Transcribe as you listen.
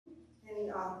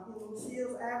In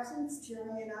Lucille's absence,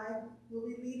 Terri and I will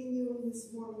be leading you in this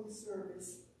morning's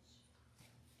service.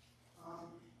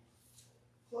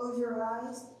 Close your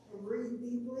eyes and breathe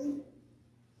deeply.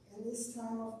 In this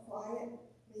time of quiet,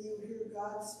 may you hear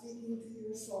God speaking to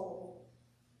your soul.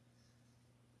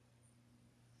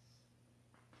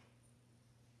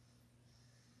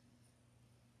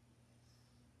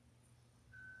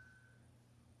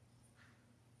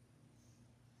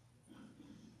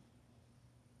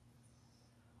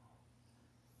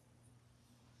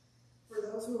 For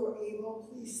those who are able,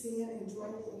 please stand and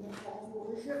join me in the call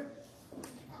to worship.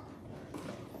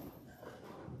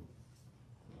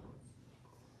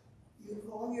 You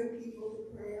call your people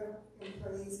to prayer and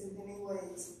praise in many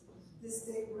ways. This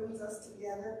day brings us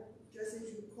together, just as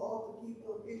you called the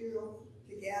people of Israel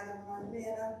to gather on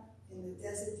manna in the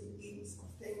desert to eat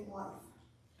sustained life.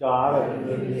 God of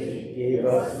unity gave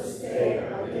us this day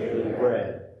our daily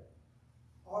bread.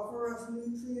 Offer us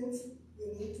nutrients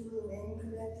we need to remain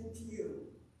connected to you.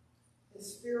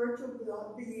 As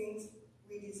spiritual beings,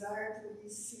 we desire to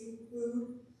receive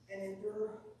food and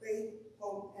endure faith,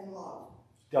 hope, and love.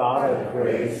 God of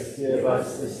grace, give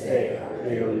us this day our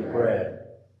daily bread.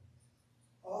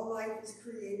 All life is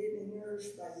created and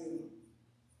nourished by you.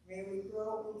 May we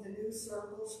grow into new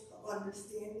circles of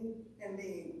understanding and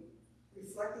being,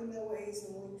 reflecting the ways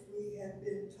in which we have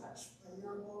been touched by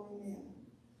your holy name.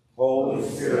 Holy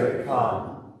Spirit,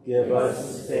 come, give us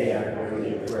this day our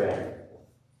daily bread.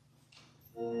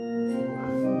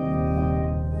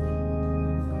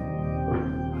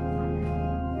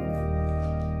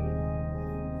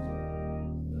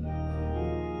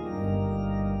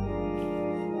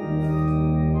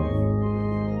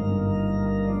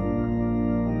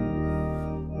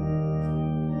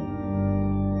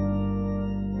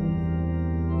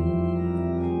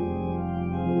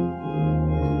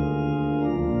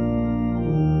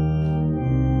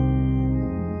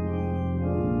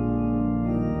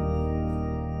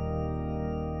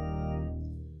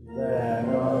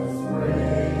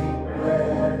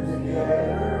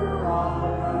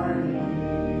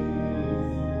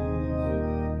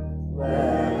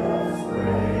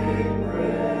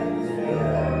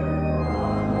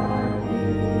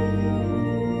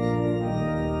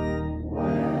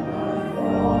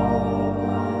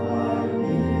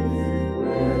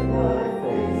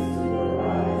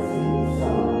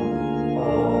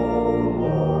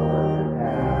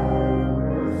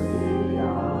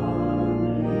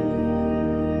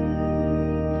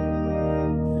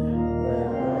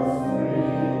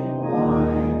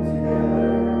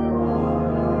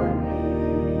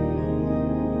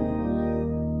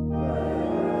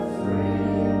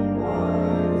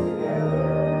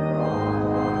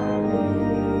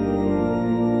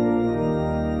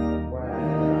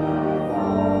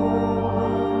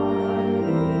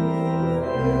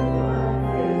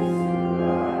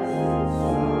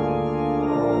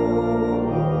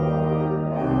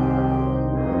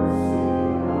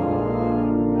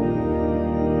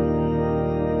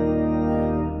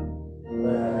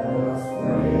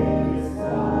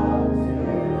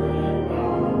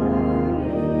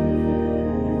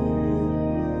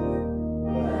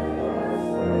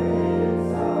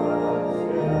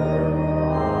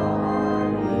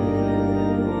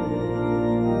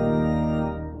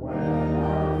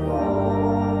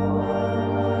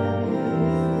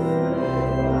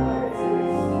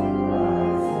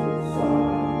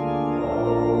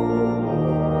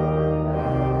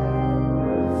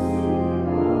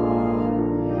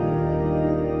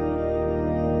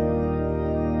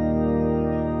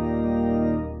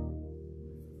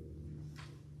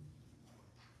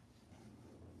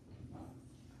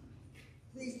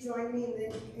 Join me in the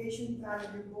invocation found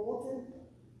in your bulletin.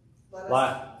 Let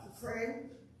us pray.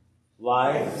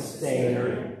 Life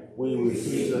sustainer, we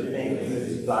receive the things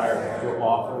you desire to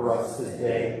offer us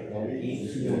today and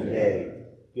each new day.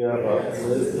 Give us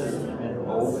wisdom and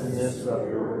openness of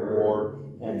your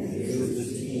word, and use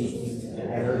the teachings and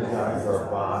energize our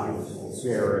bodies and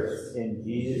spirits. In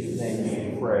Jesus'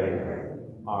 name we pray.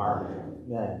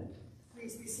 Amen.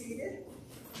 Please be seated.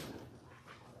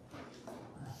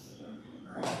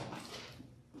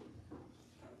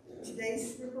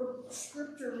 Today's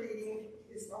scripture reading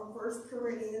is from 1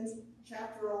 Corinthians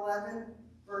chapter 11,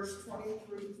 verse 23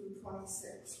 through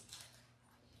 26.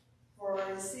 For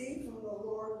I received from the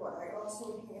Lord what I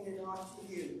also handed on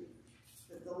to you,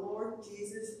 that the Lord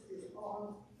Jesus is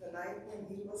on the night when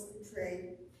he was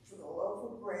betrayed, took a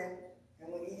loaf of bread,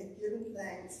 and when he had given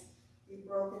thanks, he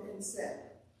broke it and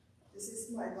said, "This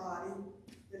is my body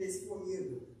that is for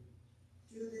you.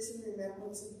 Do this in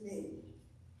remembrance of me."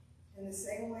 In the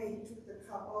same way, he took the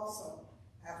cup also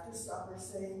after supper,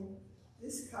 saying,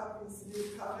 This cup is the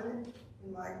new covenant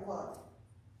in my blood.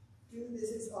 Do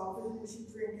this as often as you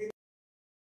drink it.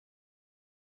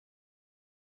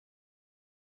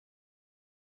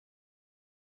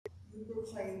 You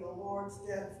proclaim the Lord's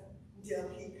death until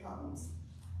he comes.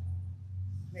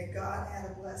 May God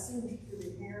add a blessing to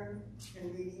the hearing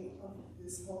and reading of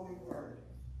this holy word.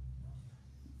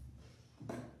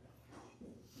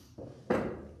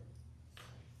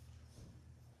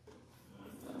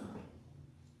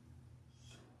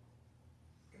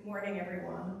 Good morning,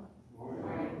 everyone. Good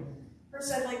morning.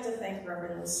 First, I'd like to thank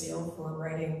Reverend Lucille for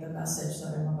writing the message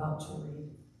that I'm about to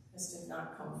read. This did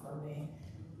not come from me.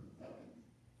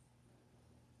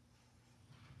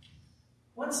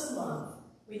 Once a month,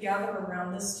 we gather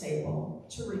around this table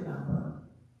to remember.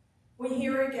 We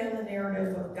hear again the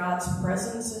narrative of God's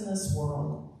presence in this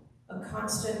world, a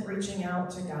constant reaching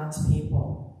out to God's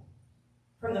people.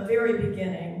 From the very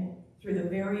beginning, through the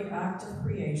very act of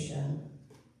creation,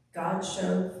 God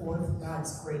showed forth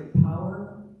God's great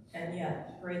power and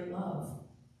yet great love.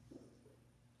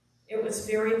 It was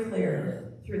very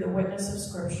clear through the witness of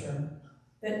Scripture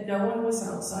that no one was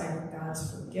outside of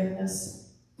God's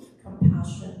forgiveness,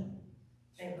 compassion,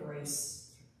 and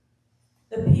grace.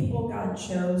 The people God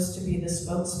chose to be the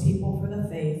spokespeople for the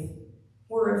faith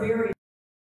were a very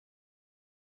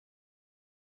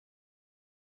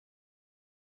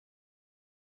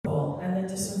and the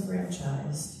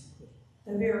disenfranchised,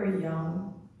 the very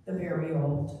young, the very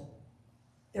old.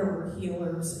 There were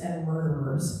healers and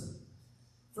murderers,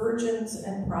 virgins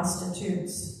and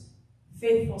prostitutes,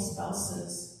 faithful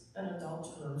spouses and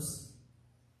adulterers,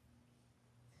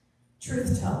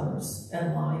 truth tellers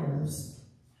and liars.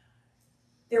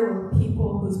 There were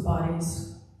people whose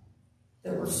bodies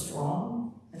that were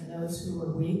strong and those who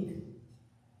were weak.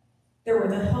 There were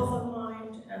the health of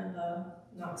mind and the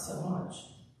not so much.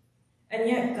 And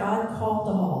yet God called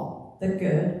all, the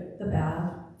good, the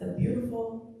bad, the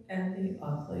beautiful, and the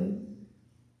ugly,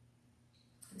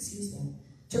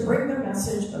 to bring the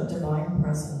message of divine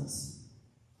presence.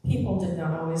 People did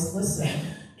not always listen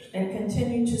and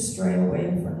continued to stray away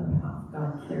from the path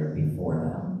God cleared before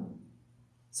them.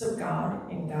 So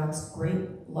God, in God's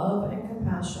great love and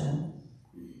compassion,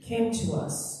 came to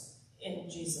us in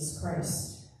Jesus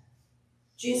Christ.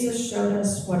 Jesus showed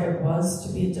us what it was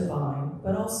to be divine,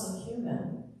 but also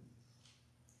human.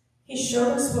 He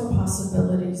showed us what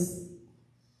possibilities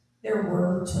there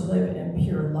were to live in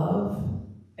pure love,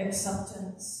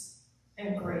 acceptance,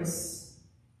 and grace.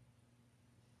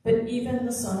 But even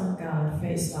the Son of God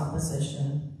faced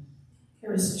opposition.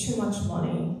 There is too much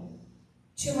money,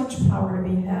 too much power to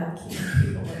be had keeping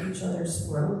people at each other's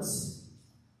throats.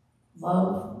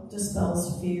 Love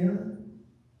dispels fear.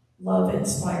 Love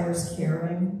inspires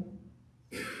caring.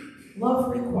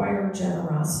 Love requires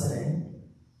generosity.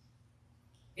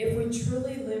 If we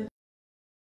truly live,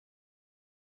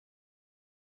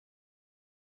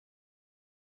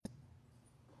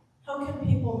 how can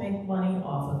people make money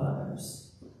off of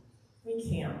others? We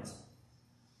can't.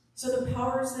 So the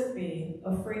powers that be,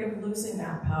 afraid of losing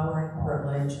that power and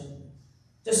privilege,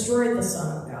 destroyed the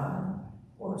Son of God,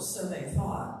 or so they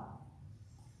thought.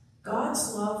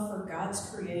 God's love for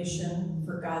God's creation,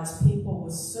 for God's people,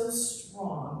 was so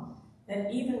strong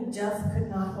that even death could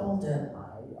not hold it.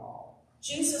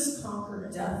 Jesus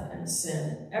conquered death and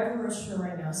sin, ever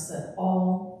assuring us that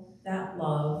all that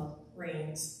love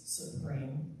reigns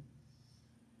supreme.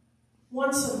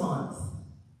 Once a month,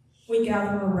 we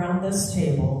gather around this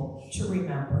table to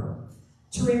remember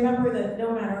that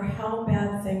no matter how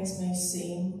bad things may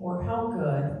seem or how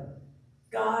good,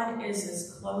 God is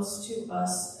as close to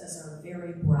us as our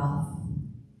very breath.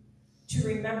 To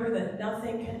remember that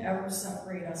nothing can ever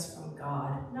separate us from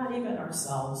God, not even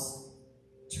ourselves.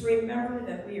 To remember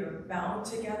that we are bound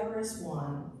together as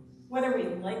one, whether we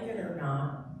like it or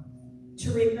not.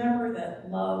 To remember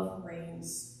that love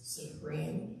reigns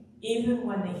supreme, even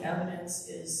when the evidence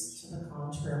is to the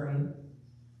contrary.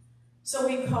 So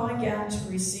we come again to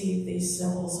receive these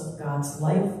symbols of God's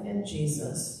life in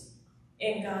Jesus,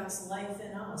 and God's life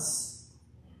in us.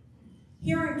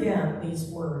 Hear again these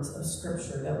words of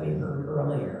Scripture that we heard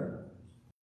earlier.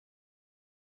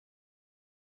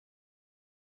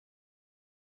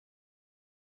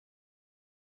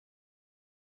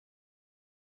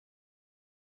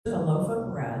 A loaf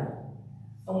of bread,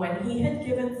 and when he had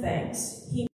given thanks,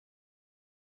 he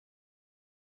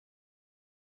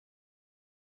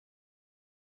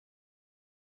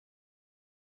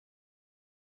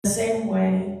the same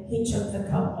way he took the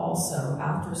cup also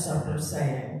after supper,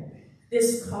 saying,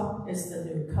 "This cup is the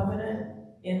new covenant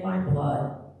in my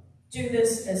blood. Do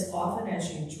this as often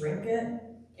as you drink it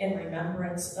in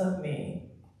remembrance of me."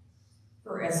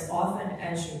 For as often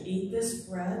as you eat this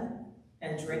bread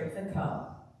and drink the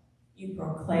cup, you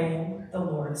proclaim the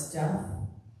Lord's death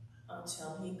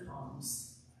until he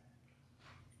comes.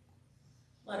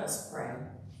 Let us pray.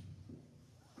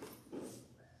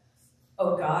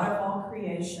 O God of all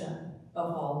creation,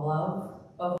 of all love,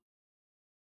 of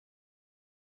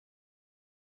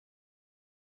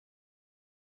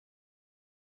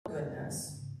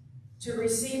goodness, to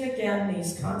receive again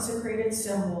these consecrated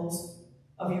symbols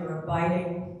of your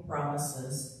abiding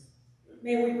promises,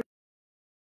 may we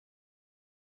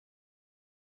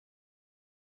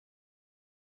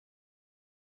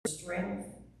strength,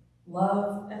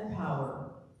 love, and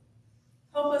power.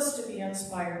 Help us to be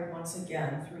inspired once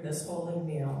again through this holy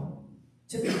meal,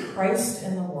 to be Christ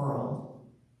in the world,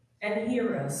 and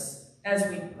hear us as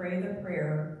we pray the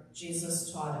prayer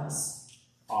Jesus taught us.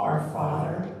 Our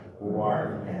Father, who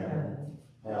art in heaven,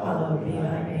 hallowed be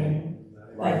thy name.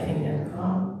 Thy kingdom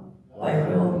come, thy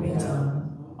will be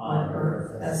done, on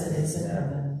earth as it is in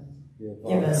heaven.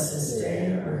 Give us this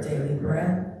day our daily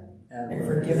bread, and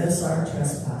forgive us our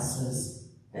trespasses,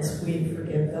 as we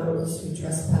forgive those who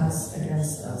trespass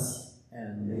against us.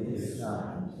 And lead us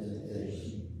not into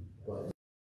temptation, but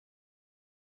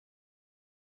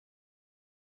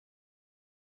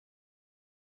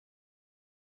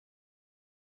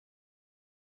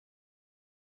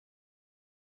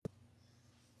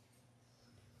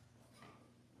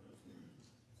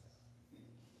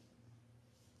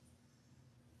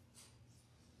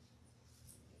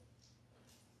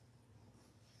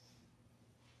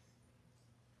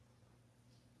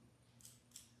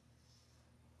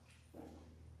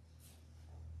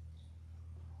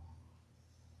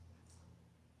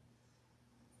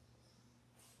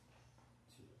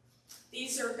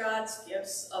These are God's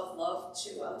gifts of love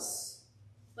to us.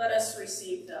 Let us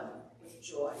receive them with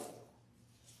joy.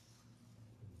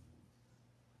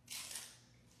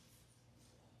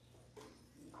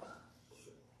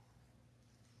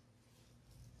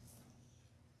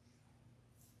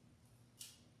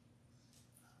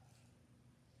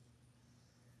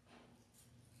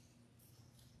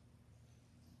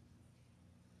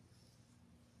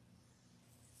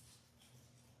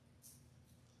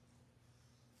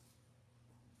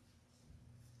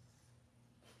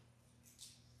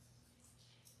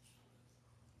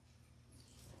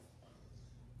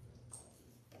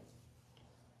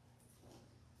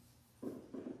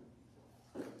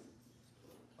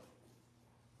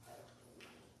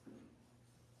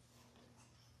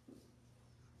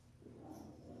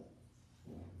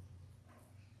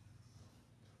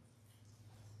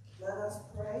 Let us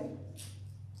pray.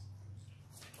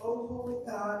 O holy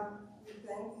God, we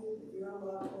thank you that your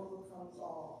love overcomes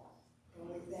all. And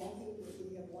we thank you that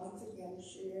we have once again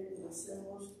shared in the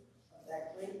symbols of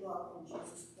that great love in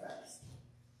Jesus Christ.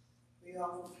 We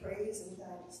offer praise and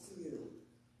thanks to you.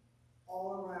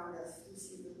 All around us, we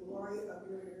see the glory of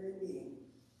your very being.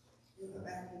 You have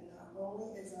acted not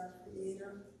only as our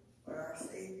Creator, but our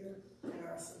Savior and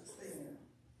our Sustainer,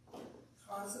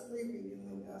 constantly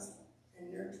renewing us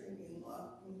and nurturing in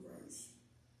love and grace.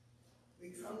 We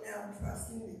come now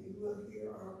trusting that you will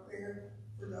hear our prayer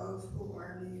for those who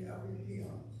are in need of your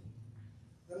healing.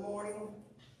 The mourning,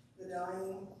 the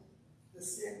dying, the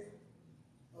sick,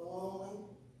 the lonely,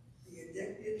 the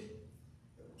addicted,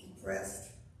 the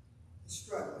depressed, the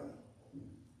struggling,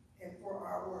 and for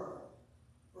our world,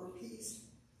 for peace,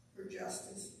 for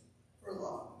justice, for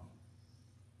love.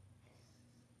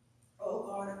 O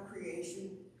God of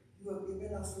creation, you have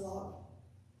given us love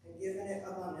and given it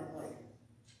abundantly.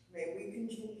 May we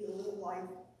continue to live life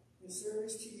in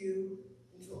service to you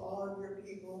and to all of your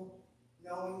people,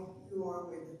 knowing you are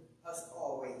with us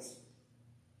always.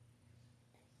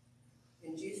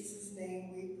 In Jesus'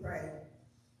 name we pray.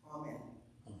 Amen.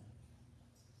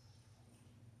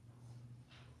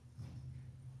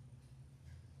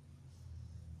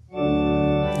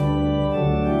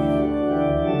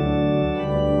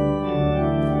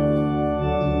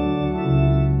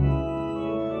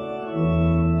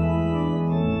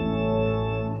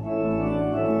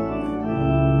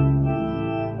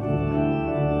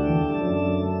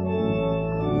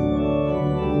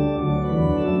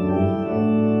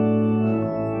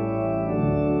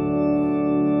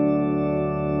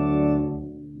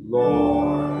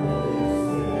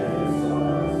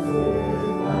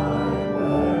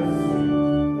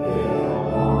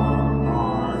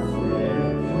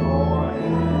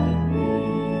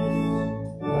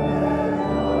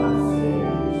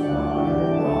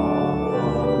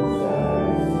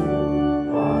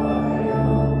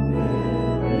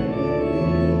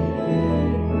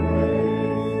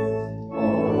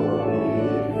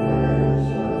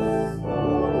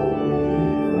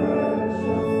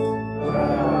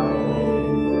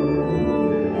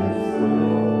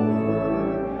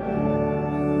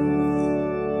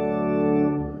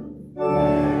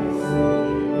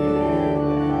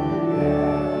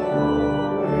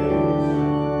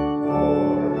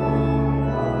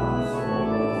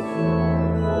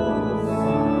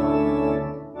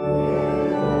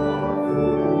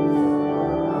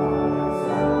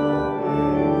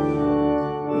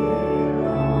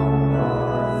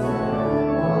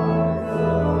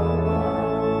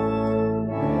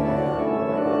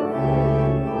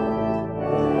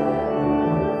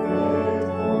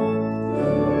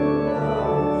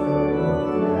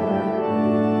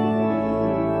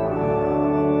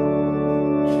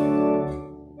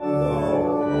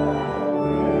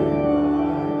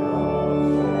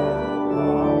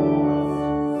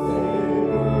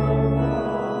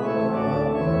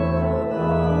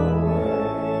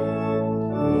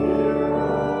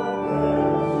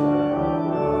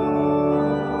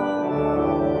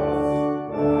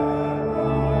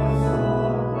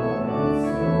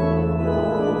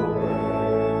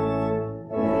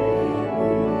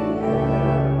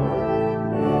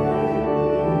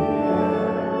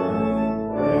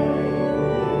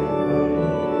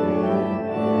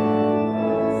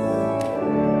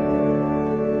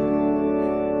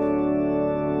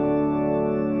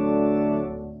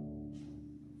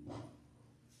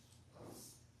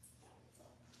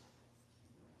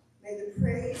 the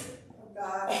praise of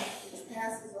God, which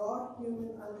passes all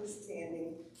human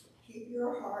understanding, keep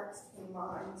your hearts and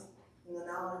minds in the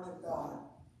knowledge of God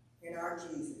and our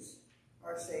Jesus,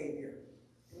 our Savior.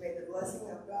 And may the blessing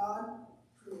of God,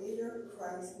 Creator,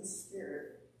 Christ, and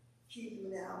Spirit, keep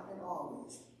you now and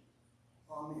always.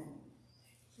 Amen.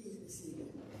 Please be seated.